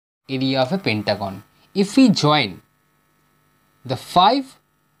area of a pentagon. If we join the 5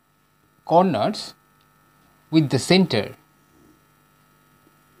 corners with the center,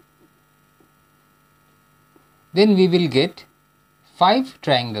 then we will get 5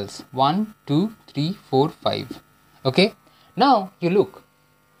 triangles. 1, 2, 3, 4, 5. Okay. Now you look.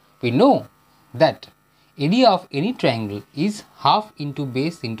 We know that area of any triangle is half into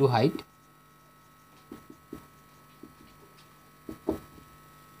base into height.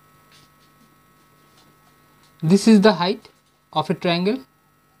 This is the height of a triangle.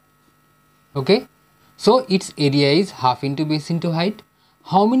 Okay. So its area is half into base into height.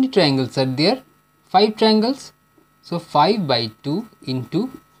 How many triangles are there? 5 triangles. So 5 by 2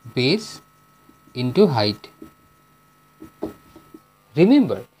 into base into height.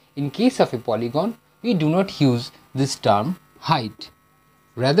 Remember, in case of a polygon, we do not use this term height.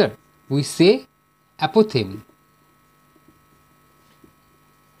 Rather, we say apothem.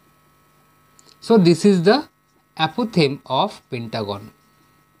 So this is the apothem of pentagon.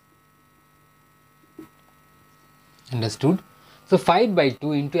 Understood? So 5 by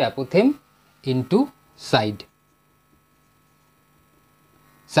 2 into apothem into side.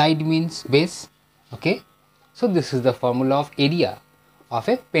 Side means base. Okay. So this is the formula of area of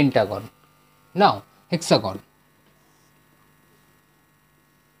a pentagon. Now hexagon.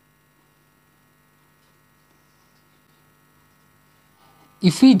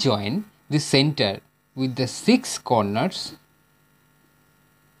 If we join the center with the 6 corners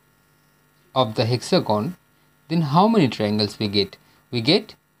of the hexagon, then how many triangles we get? We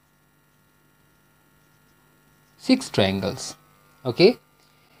get 6 triangles. Okay.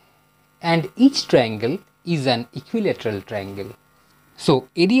 And each triangle is an equilateral triangle. So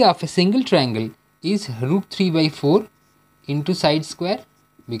area of a single triangle is root 3 by 4 into side square,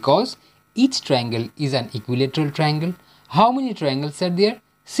 because each triangle is an equilateral triangle. How many triangles are there?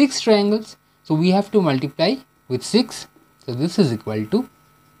 6 triangles. So we have to multiply with 6. So this is equal to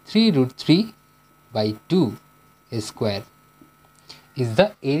 3 root 3 by 2 square is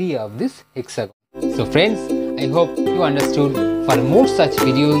the area of this hexagon. So friends, I hope you understood. For more such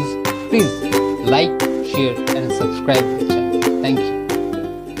videos, please like, share and subscribe to the channel. Thank you.